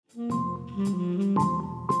Welcome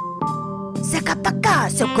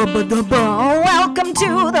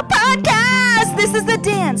to the podcast. This is the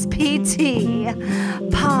Dance PT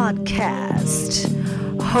podcast,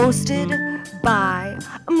 hosted by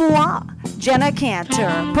moi, Jenna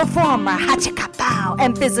Cantor, performer, hachikapow,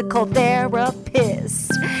 and physical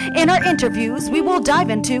therapist. In our interviews, we will dive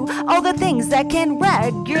into all the things that can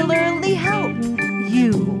regularly help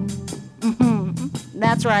you.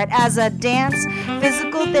 That's right, as a dance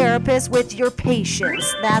physical therapist with your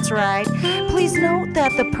patients. That's right. Please note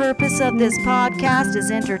that the purpose of this podcast is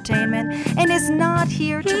entertainment and is not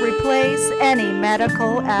here to replace any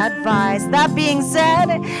medical advice. That being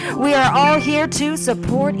said, we are all here to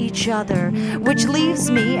support each other, which leaves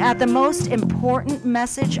me at the most important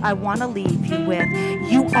message I want to leave you with.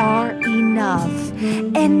 You are enough,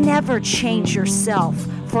 and never change yourself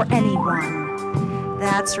for anyone.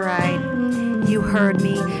 That's right. You heard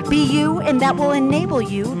me. Be you, and that will enable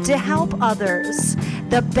you to help others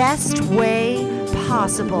the best way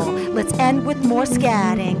possible. Let's end with more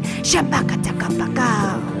scatting.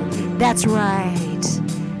 That's right.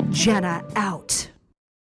 Jenna out.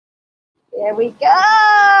 There we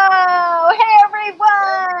go. Hey,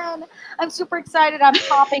 everyone. I'm super excited. I'm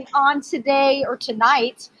popping on today or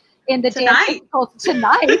tonight in the Dance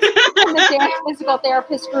Physical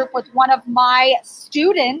Therapist group with one of my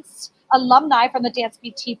students, alumni from the Dance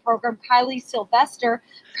PT program, Kylie Sylvester.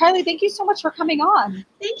 Kylie, thank you so much for coming on.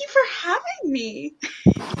 Thank you for having me.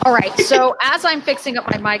 All right. So as I'm fixing up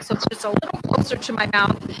my mic, so it's just a little closer to my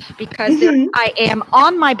mouth because I am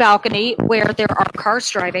on my balcony where there are cars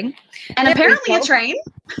driving. And apparently a train.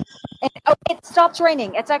 And, it stopped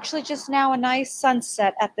raining. It's actually just now a nice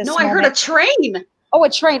sunset at this moment. I heard a train. Oh, a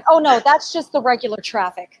train. Oh, no, that's just the regular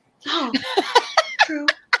traffic. Oh, true.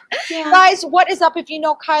 Yeah. Guys, what is up? If you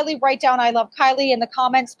know Kylie, write down I love Kylie in the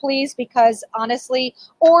comments, please, because honestly,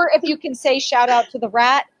 or if you can say shout out to the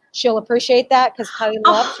rat, she'll appreciate that because Kylie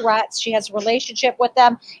loves rats. She has a relationship with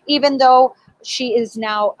them, even though she is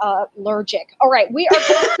now allergic. All right, we are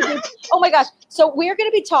going to be, oh my gosh. So we're going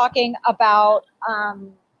to be talking about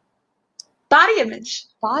body image.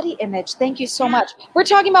 Body image. Thank you so much. We're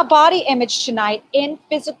talking about body image tonight in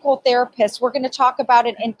physical therapists. We're going to talk about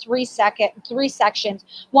it in three sections.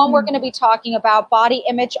 One, we're going to be talking about body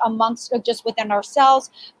image amongst just within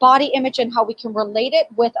ourselves, body image and how we can relate it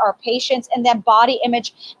with our patients, and then body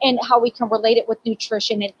image and how we can relate it with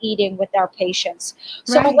nutrition and eating with our patients.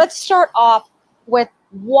 So let's start off with,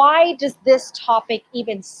 why does this topic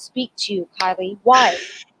even speak to you, Kylie? Why?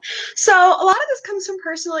 So a lot of this comes from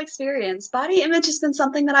personal experience. Body image has been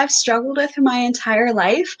something that I've struggled with my entire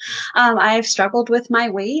life. I've struggled with my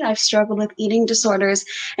weight. I've struggled with eating disorders,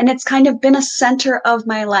 and it's kind of been a center of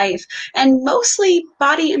my life. And mostly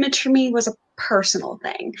body image for me was a personal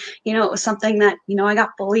thing. You know, it was something that, I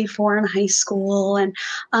got bullied for in high school, and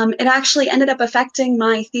it actually ended up affecting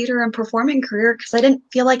my theater and performing career because I didn't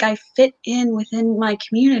feel like I fit in within my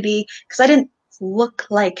community because I didn't look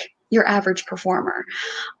like your average performer.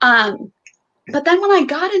 But then when I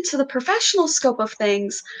got into the professional scope of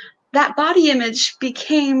things, that body image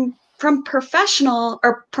became from personal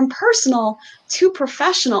to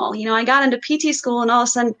professional. I got into PT school, and all of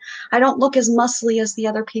a sudden I don't look as muscly as the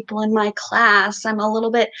other people in my class. I'm a little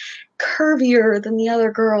bit curvier than the other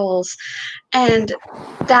girls. And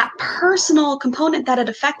that personal component that had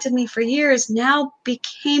affected me for years now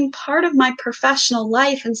became part of my professional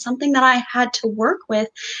life and something that I had to work with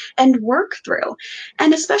and work through.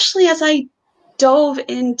 And especially as I dove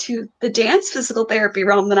into the dance physical therapy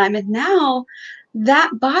realm that I'm in now, that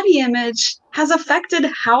body image has affected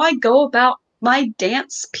how I go about my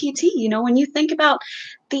dance PT. When you think about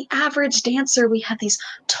the average dancer, we have these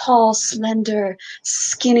tall, slender,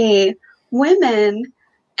 skinny women,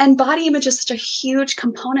 and body image is such a huge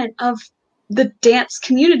component of the dance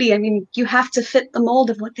community. I mean, you have to fit the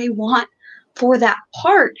mold of what they want for that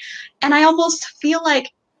part. And I almost feel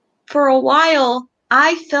like for a while,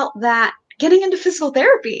 I felt that getting into physical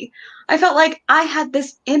therapy, I felt like I had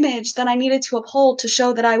this image that I needed to uphold to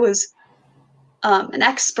show that I was an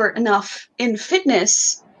expert enough in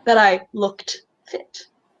fitness that I looked fit.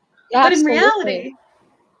 Yeah, but absolutely. in reality,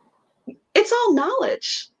 it's all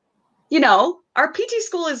knowledge. Our PT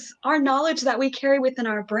school is our knowledge that we carry within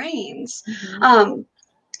our brains.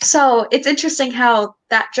 So it's interesting how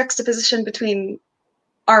that juxtaposition between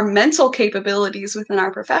our mental capabilities within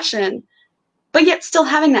our profession, but yet still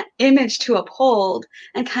having that image to uphold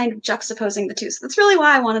and kind of juxtaposing the two. So that's really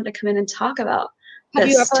why I wanted to come in and talk about Have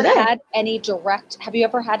you ever today. had any direct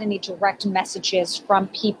messages from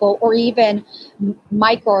people or even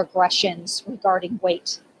microaggressions regarding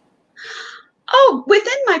weight? Oh,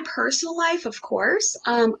 within my personal life, of course.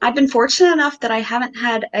 I've been fortunate enough that I haven't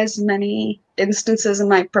had as many instances in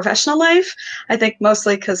my professional life. I think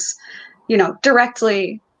mostly because,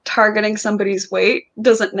 directly targeting somebody's weight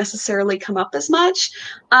doesn't necessarily come up as much.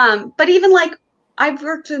 But even like I've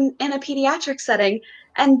worked in a pediatric setting,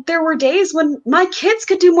 and there were days when my kids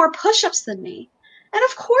could do more push-ups than me. And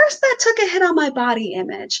of course, that took a hit on my body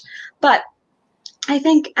image. But I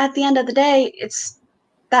think at the end of the day, it's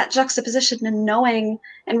that juxtaposition and knowing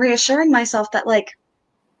and reassuring myself that like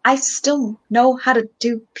I still know how to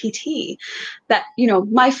do PT, that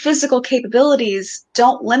my physical capabilities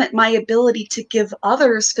don't limit my ability to give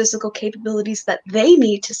others physical capabilities that they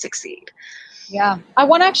need to succeed. Yeah, I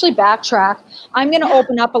want to actually backtrack. I'm going to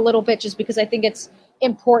open up a little bit just because I think it's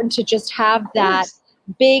important to just have that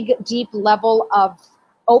big, deep level of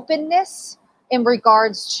openness in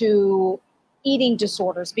regards to eating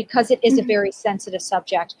disorders, because it is a very sensitive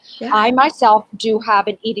subject. Yeah. I myself do have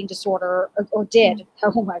an eating disorder, or did,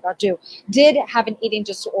 oh my God, did have an eating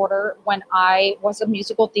disorder when I was a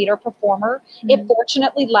musical theater performer. It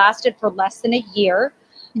fortunately lasted for less than a year.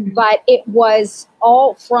 But it was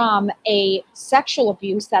all from a sexual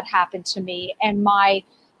abuse that happened to me. And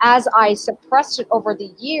as I suppressed it over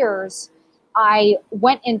the years, I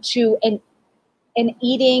went into an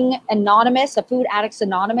Eating Anonymous, a Food Addicts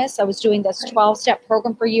Anonymous. I was doing this 12-step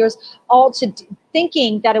program for years, all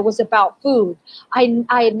thinking that it was about food. I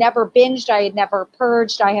had never binged. I had never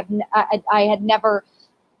purged. I had never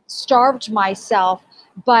starved myself.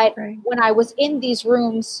 But when I was in these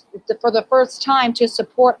rooms for the first time to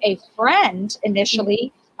support a friend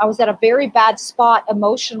initially, I was at a very bad spot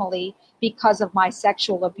emotionally because of my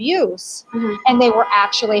sexual abuse. And they were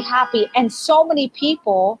actually happy. And so many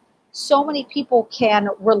people can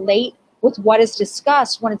relate with what is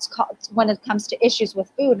discussed when it comes to issues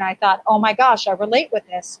with food. And I thought, oh my gosh, I relate with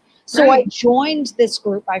this. So I joined this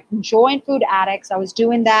group. I joined Food Addicts. I was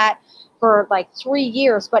doing that for like 3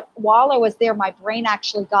 years. But while I was there, my brain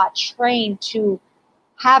actually got trained to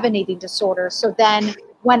have an eating disorder. So then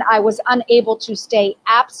when I was unable to stay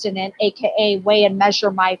abstinent, AKA weigh and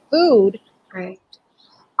measure my food,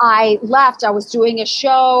 I left. I was doing a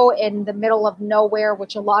show in the middle of nowhere,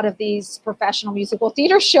 which a lot of these professional musical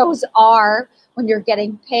theater shows are when you're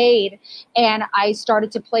getting paid. And I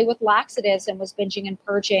started to play with laxatives and was binging and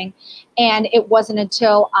purging. And it wasn't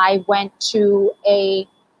until I went to a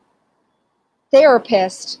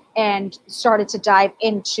therapist and started to dive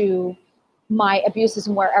into my abuses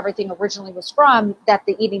and where everything originally was from that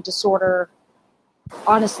the eating disorder,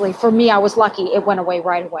 honestly, for me, I was lucky. It went away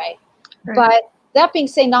right away. But that being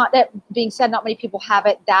said, not many people have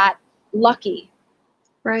it that lucky.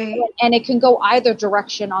 And it can go either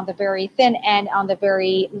direction, on the very thin end, on the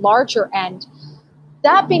very larger end.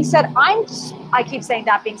 That being said, I keep saying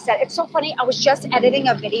that being said. It's so funny. I was just editing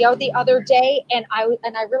a video the other day, and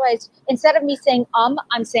I realized instead of me saying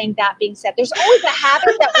I'm saying that being said. There's always a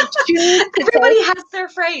habit that we choose to Everybody has their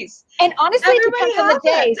phrase. And honestly, it depends on the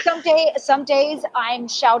day. Some days I'm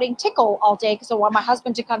shouting tickle all day because I want my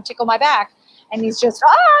husband to come tickle my back. And he's just,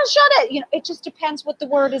 shut it. It just depends what the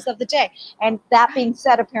word is of the day. And that being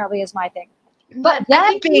said, apparently is my thing. But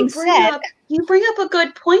that being said, you bring up a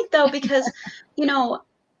good point though, because,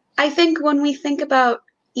 I think when we think about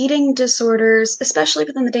eating disorders, especially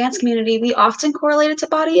within the dance community, we often correlate it to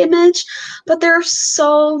body image, but there are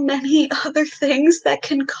so many other things that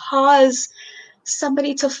can cause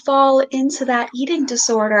somebody to fall into that eating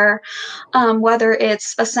disorder, whether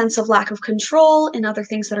it's a sense of lack of control and other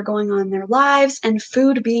things that are going on in their lives, and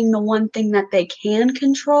food being the one thing that they can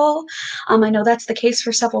control. I know that's the case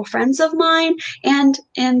for several friends of mine, and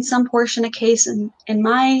in some portion a case in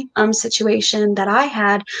my situation that I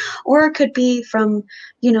had, or it could be from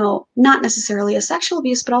not necessarily a sexual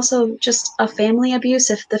abuse, but also just a family abuse.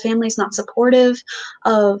 If the family's not supportive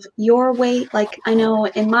of your weight, like I know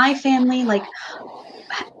in my family, like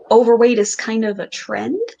overweight is kind of a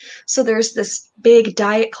trend. So there's this big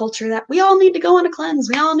diet culture that we all need to go on a cleanse.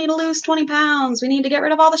 We all need to lose 20 pounds. We need to get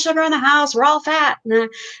rid of all the sugar in the house. We're all fat. And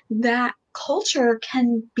that culture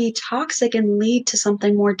can be toxic and lead to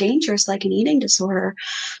something more dangerous like an eating disorder.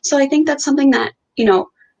 So I think that's something that,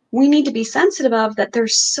 we need to be sensitive of, that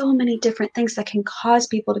there's so many different things that can cause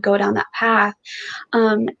people to go down that path.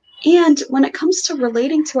 And when it comes to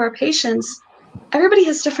relating to our patients, everybody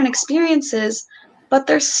has different experiences, but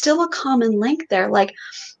there's still a common link there. Like,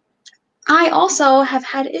 I also have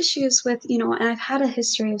had issues with, and I've had a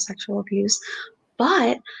history of sexual abuse,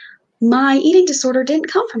 but my eating disorder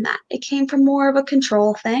didn't come from that. It came from more of a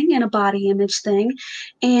control thing and a body image thing,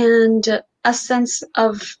 and a sense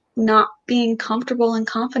of not being comfortable and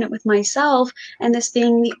confident with myself, and this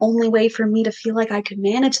being the only way for me to feel like I could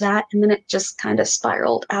manage that. And then it just kind of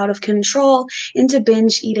spiraled out of control into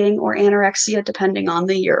binge eating or anorexia, depending on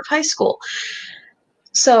the year of high school.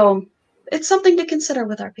 So it's something to consider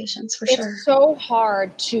with our patients, for sure. It's so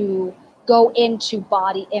hard to go into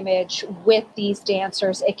body image with these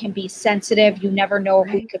dancers. It can be sensitive. You never know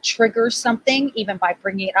if we could trigger something even by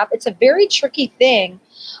bringing it up. It's a very tricky thing.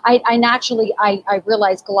 I naturally, I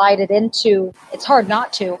realized, glided into, it's hard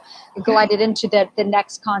not to, glided into the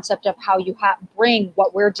next concept of how you bring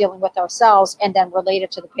what we're dealing with ourselves and then relate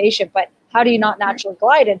it to the patient. But how do you not naturally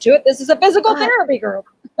glide into it? This is a physical therapy group.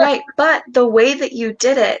 Right. But the way that you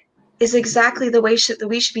did it is exactly the way that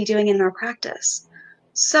we should be doing it in our practice.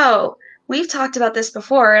 So we've talked about this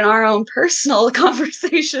before in our own personal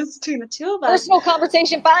conversations between the two of us. Personal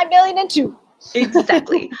conversation 5,000,002.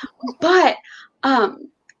 Exactly. But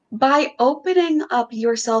by opening up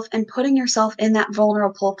yourself and putting yourself in that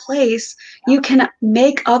vulnerable place, you can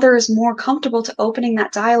make others more comfortable to opening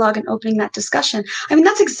that dialogue and opening that discussion. I mean,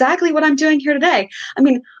 that's exactly what I'm doing here today. I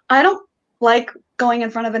mean, I don't like going in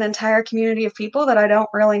front of an entire community of people that I don't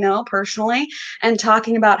really know personally and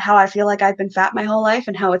talking about how I feel like I've been fat my whole life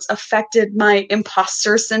and how it's affected my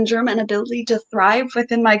imposter syndrome and ability to thrive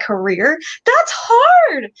within my career. That's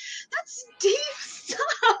hard. That's deep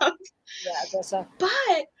stuff. Yeah, Jessa.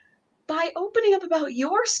 But by opening up about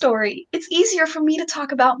your story, it's easier for me to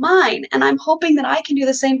talk about mine. And I'm hoping that I can do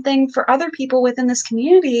the same thing for other people within this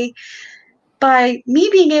community by me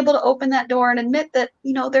being able to open that door and admit that,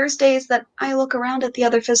 you know, there's days that I look around at the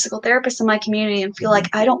other physical therapists in my community and feel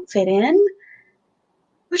like I don't fit in,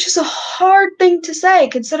 which is a hard thing to say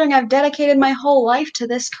considering I've dedicated my whole life to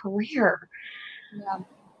this career. Yeah.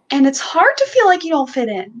 And it's hard to feel like you don't fit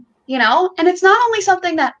in, you know? And it's not only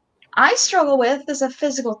something that I struggle with as a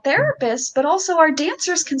physical therapist, but also our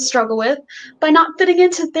dancers can struggle with by not fitting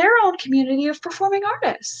into their own community of performing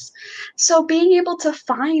artists. So being able to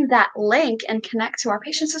find that link and connect to our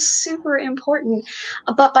patients is super important.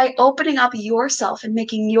 But by opening up yourself and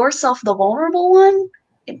making yourself the vulnerable one,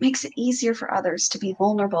 it makes it easier for others to be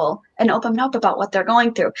vulnerable and open up about what they're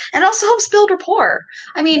going through. And it also helps build rapport.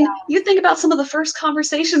 I mean, you think about some of the first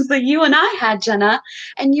conversations that you and I had, Jenna,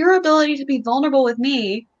 and your ability to be vulnerable with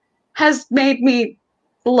me has made me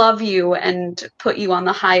love you and put you on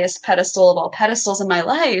the highest pedestal of all pedestals in my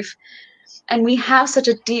life. And we have such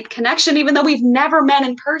a deep connection, even though we've never met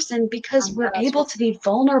in person, because we're able to be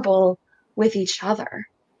vulnerable with each other.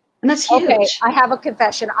 And that's huge. Okay, I have a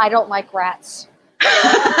confession. I don't like rats.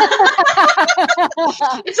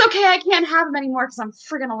 It's okay. I can't have them anymore because I'm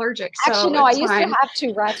friggin' allergic. So actually, no, I used to have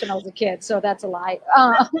 2 rats when I was a kid, so that's a lie.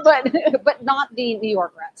 But not the New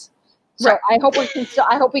York rats. So right. I hope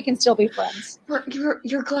we can still be friends.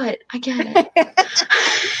 You're good. I get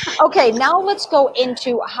it. Okay, now let's go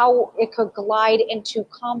into how it could glide into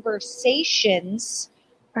conversations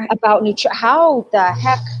about nutrition. How the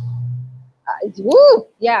heck? Woo!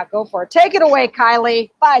 Yeah, go for it. Take it away,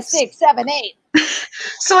 Kylie. 5, 6, 7, 8.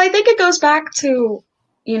 So I think it goes back to,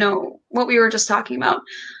 you know, what we were just talking about.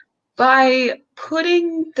 By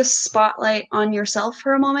putting the spotlight on yourself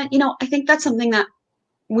for a moment, you know, I think that's something that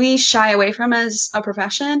we shy away from as a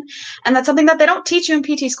profession. And that's something that they don't teach you in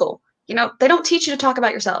PT school. You know, they don't teach you to talk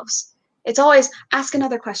about yourselves. It's always ask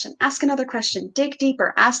another question, dig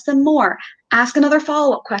deeper, ask them more, ask another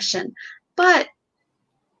follow-up question. But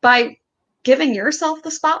by giving yourself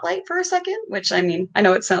the spotlight for a second, which, I mean, I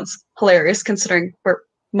know it sounds hilarious considering we're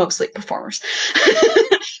mostly performers.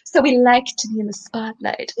 So we like to be in the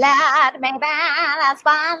spotlight. Let me be the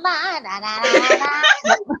spotlight.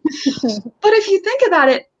 But if you think about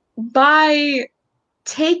it, by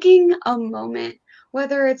taking a moment,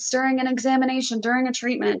 whether it's during an examination, during a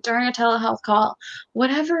treatment, during a telehealth call,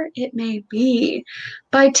 whatever it may be,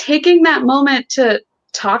 by taking that moment to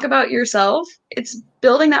talk about yourself, it's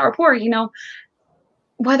building that rapport. You know,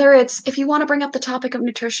 whether it's, if you want to bring up the topic of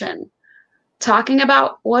nutrition, talking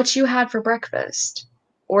about what you had for breakfast,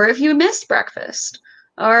 or if you missed breakfast,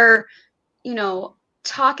 or, you know,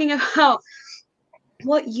 talking about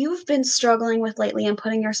what you've been struggling with lately and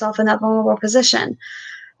putting yourself in that vulnerable position.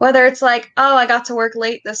 Whether it's like, oh, I got to work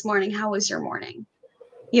late this morning. How was your morning?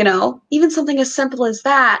 You know, even something as simple as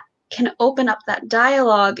that can open up that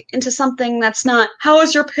dialogue into something that's not, how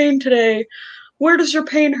is your pain today? Where does your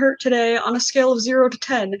pain hurt today on a scale of 0 to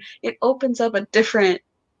 10? It opens up a different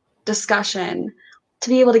discussion to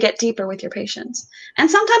be able to get deeper with your patients. And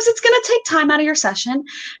sometimes it's going to take time out of your session.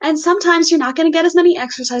 And sometimes you're not going to get as many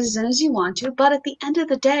exercises in as you want to. But at the end of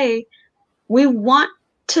the day, we want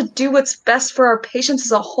to do what's best for our patients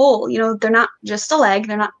as a whole. You know, they're not just a leg,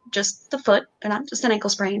 they're not just the foot, they're not just an ankle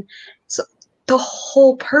sprain. So the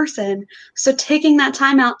whole person. So taking that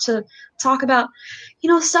time out to talk about, you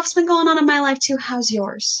know, stuff's been going on in my life too. How's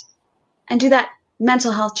yours? And do that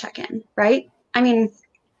mental health check-in, right? I mean,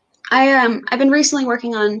 I've been recently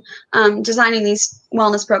working on designing these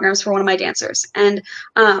wellness programs for one of my dancers, and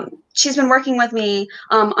she's been working with me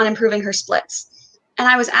on improving her splits. And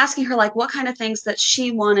I was asking her like what kind of things that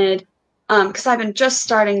she wanted, because I've been just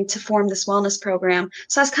starting to form this wellness program.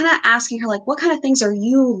 So I was kind of asking her like, what kind of things are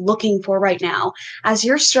you looking for right now as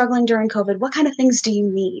you're struggling during COVID? What kind of things do you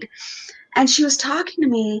need? And she was talking to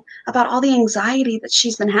me about all the anxiety that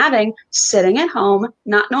she's been having sitting at home,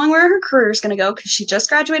 not knowing where her career is going to go because she just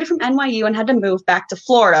graduated from NYU and had to move back to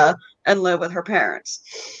Florida and live with her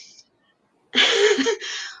parents.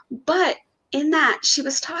 But in that, she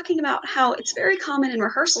was talking about how it's very common in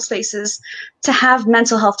rehearsal spaces to have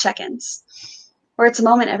mental health check-ins, where it's a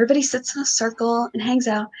moment everybody sits in a circle and hangs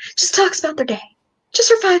out, just talks about their day,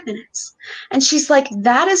 just for 5 minutes. And she's like,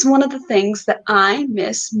 that is one of the things that I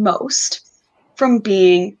miss most from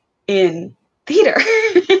being in theater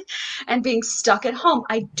and being stuck at home.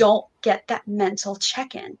 I don't get that mental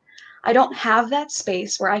check-in. I don't have that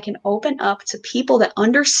space where I can open up to people that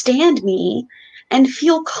understand me and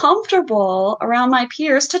feel comfortable around my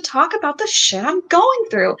peers to talk about the shit I'm going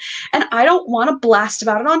through. And I don't want to blast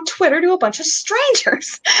about it on Twitter to a bunch of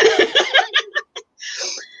strangers.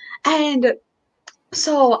 And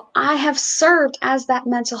so I have served as that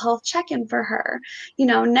mental health check-in for her. You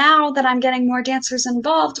know, now that I'm getting more dancers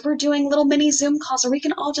involved, we're doing little mini Zoom calls where we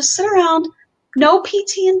can all just sit around, no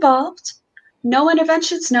PT involved, no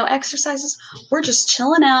interventions, no exercises. We're just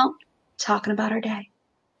chilling out, talking about our day.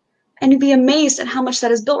 And you'd be amazed at how much that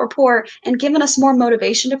has built rapport and given us more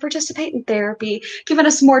motivation to participate in therapy, given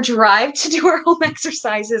us more drive to do our home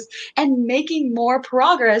exercises, and making more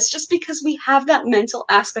progress just because we have that mental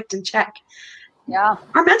aspect in check. Yeah.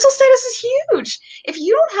 Our mental status is huge. If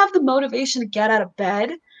you don't have the motivation to get out of bed,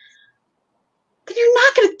 then you're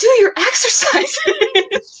not going to do your exercise.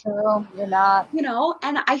 It's true. You're not. You know,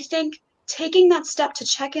 and I think taking that step to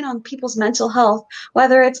check in on people's mental health,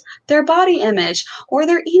 whether it's their body image or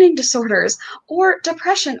their eating disorders or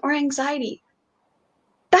depression or anxiety,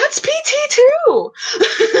 that's PT too.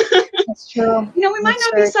 That's true. You know, we might That's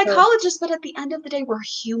not be very true. psychologists, but at the end of the day, we're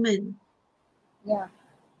human. Yeah.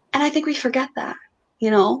 And I think we forget that,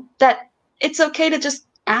 you know, that it's okay to just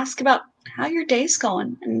ask about how your day's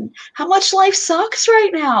going and how much life sucks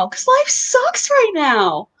right now, because life sucks right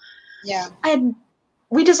now. Yeah. And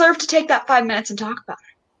we deserve to take that 5 minutes and talk about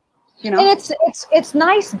it, you know? And it's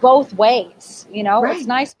nice both ways, you know, Right. It's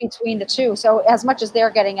nice between the two. So as much as they're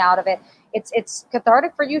getting out of it, it's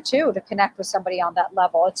cathartic for you too, to connect with somebody on that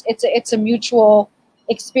level. It's a mutual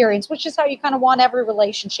experience, which is how you kind of want every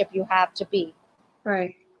relationship you have to be.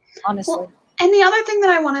 Right. Honestly. Well, and the other thing that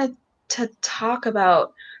I wanted to talk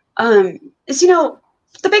about is, you know,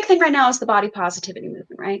 the big thing right now is the body positivity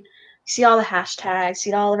movement, right? You see all the hashtags, see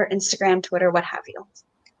it all over Instagram, Twitter, what have you.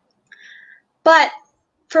 But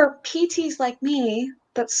for PTs like me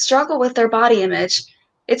that struggle with their body image,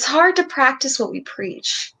 it's hard to practice what we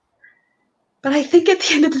preach. But I think at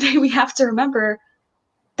the end of the day, we have to remember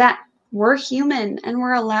that we're human and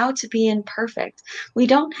we're allowed to be imperfect. We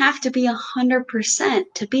don't have to be 100%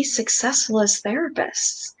 to be successful as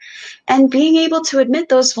therapists. And being able to admit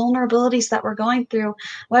those vulnerabilities that we're going through,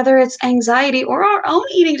 whether it's anxiety or our own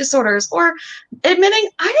eating disorders, or admitting,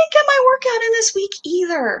 I didn't get my workout in this week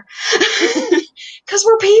either. Because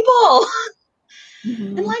we're people.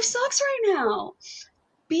 Mm-hmm. And life sucks right now.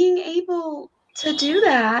 Being able to do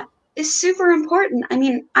that is super important. I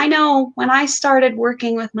mean, I know when I started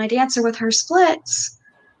working with my dancer with her splits,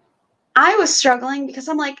 I was struggling because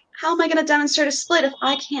I'm like, how am I going to demonstrate a split if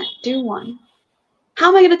I can't do one? How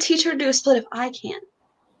am I going to teach her to do a split if I can't?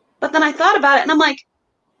 But then I thought about it and I'm like,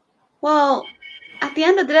 well, at the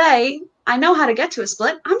end of the day, I know how to get to a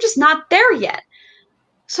split. I'm just not there yet.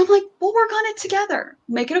 So I'm like, we'll work on it together.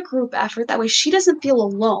 Make it a group effort. That way she doesn't feel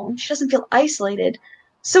alone. She doesn't feel isolated.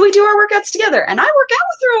 So we do our workouts together. And I work out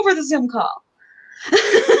with her over the Zoom call.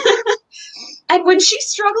 And when she's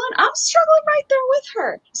struggling, I'm struggling right there with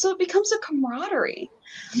her. So it becomes a camaraderie.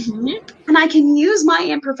 Mm-hmm. And I can use my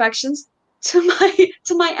imperfections to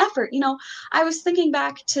my effort. You know, I was thinking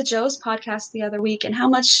back to Joe's podcast the other week and how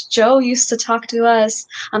much Joe used to talk to us.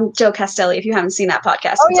 Joe Castelli, if you haven't seen that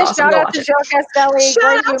podcast, Oh, it's yeah, awesome. shout Go out watch to it. Joe Castelli.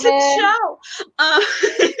 Shout Great out to human.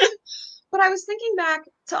 Joe. But I was thinking back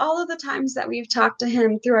to all of the times that we've talked to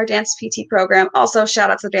him through our dance PT program. Also, shout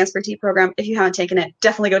out to the dance PT program. If you haven't taken it,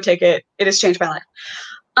 definitely go take it. It has changed my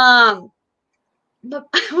life. But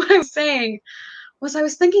what I was saying was I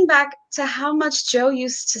was thinking back to how much Joe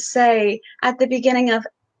used to say at the beginning of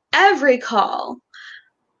every call,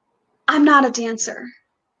 I'm not a dancer.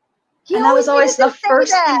 And that was always the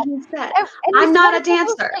first thing he said. And I'm not a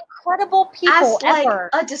dancer. Incredible people as like ever.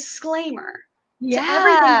 a disclaimer to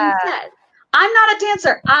everything he said. I'm not a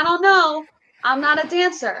dancer. I don't know. I'm not a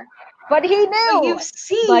dancer. But he knew. But you've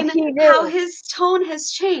seen how his tone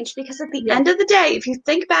has changed, because at the end of the day, if you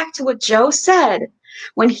think back to what Joe said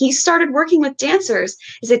when he started working with dancers,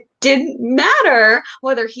 is it didn't matter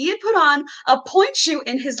whether he had put on a point shoe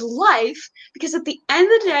in his life, because at the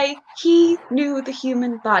end of the day, he knew the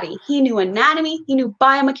human body. He knew anatomy, he knew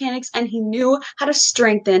biomechanics, and he knew how to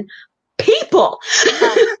strengthen people,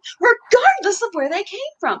 regardless of where they came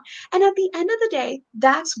from. And at the end of the day,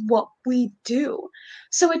 that's what we do.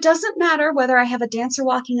 So it doesn't matter whether I have a dancer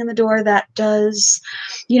walking in the door that does,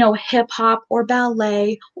 hip hop or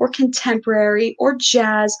ballet or contemporary or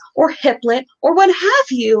jazz or hiplet or what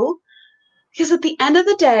have you, because at the end of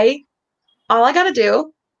the day, all I got to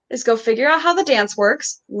do is go figure out how the dance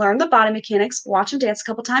works, learn the body mechanics, watch them dance a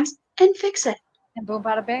couple times, and fix it. And boom,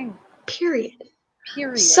 bada bing. Period.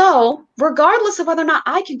 So, regardless of whether or not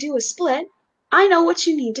I can do a split, I know what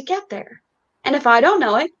you need to get there. And if I don't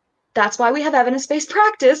know it, that's why we have evidence-based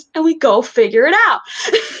practice and we go figure it out.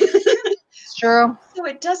 It's true. So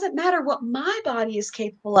it doesn't matter what my body is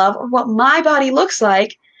capable of or what my body looks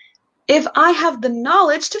like if I have the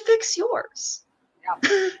knowledge to fix yours.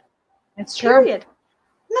 Yeah. It's true. Period.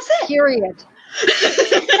 And that's it. Period.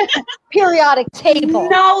 Periodic table.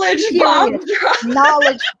 Knowledge bomb drop.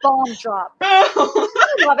 Knowledge bomb drop.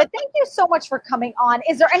 I love it. Thank you so much for coming on.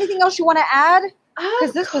 Is there anything else you want to add?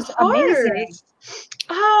 Because this was amazing.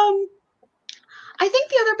 I think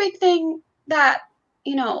the other big thing that,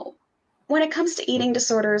 when it comes to eating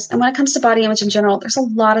disorders and when it comes to body image in general, there's a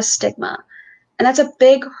lot of stigma. And that's a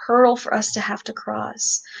big hurdle for us to have to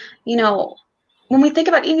cross. When we think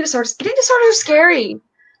about eating disorders are scary.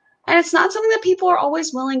 And it's not something that people are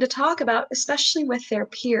always willing to talk about, especially with their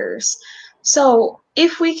peers. So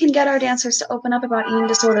if we can get our dancers to open up about eating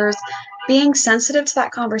disorders, being sensitive to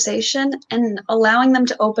that conversation and allowing them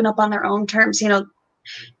to open up on their own terms,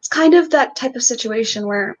 it's kind of that type of situation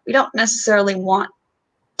where we don't necessarily want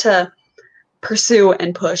to pursue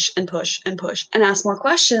and push and push and push and ask more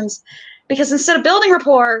questions, because instead of building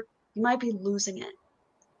rapport, you might be losing it.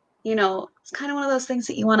 It's kind of one of those things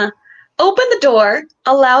that you want to open the door,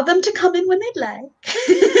 allow them to come in when they'd like,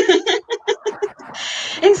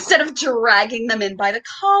 instead of dragging them in by the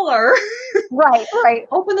collar. Right.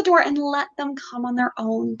 Open the door and let them come on their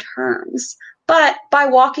own terms. But by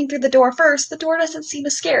walking through the door first, the door doesn't seem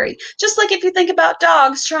as scary. Just like if you think about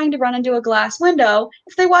dogs trying to run into a glass window,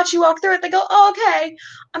 if they watch you walk through it, they go, oh, okay,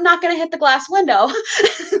 I'm not going to hit the glass window.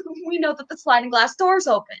 We know that the sliding glass door's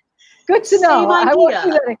open. Good to know. I won't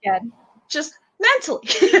do that again. Just mentally.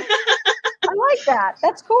 I like that.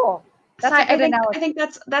 That's cool. That's a good analogy. I think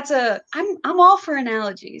I'm all for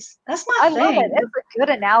analogies. That's my thing. I love it. It's a good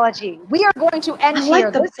analogy. We are going to end here.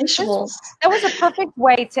 Like the visuals. That was a perfect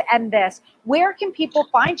way to end this. Where can people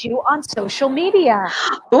find you on social media?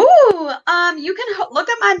 Ooh, you can look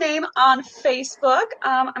up my name on Facebook.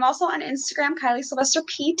 I'm also on Instagram, Kylie Sylvester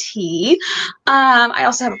PT. I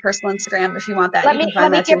also have a personal Instagram if you want that. Let me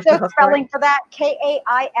give the spelling for that.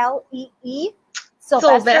 Kailee.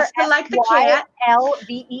 Sylvester, like the cat.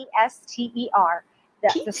 Lvester.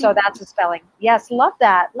 So that's the spelling. Yes, love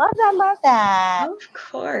that. Love that. Of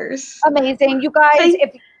course. Amazing. You guys,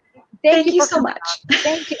 thank you so much.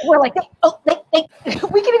 Thank you. We're like,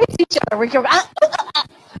 we can even see each other.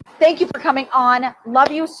 Thank you for coming on.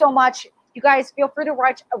 Love you so much. You guys, feel free to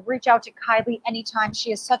reach out to Kylie anytime.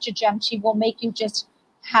 She is such a gem. She will make you just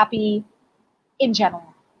happy in general.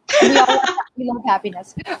 We love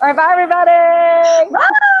happiness. All right, bye, everybody.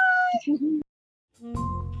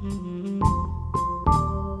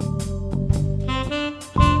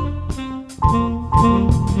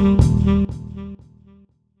 Bye.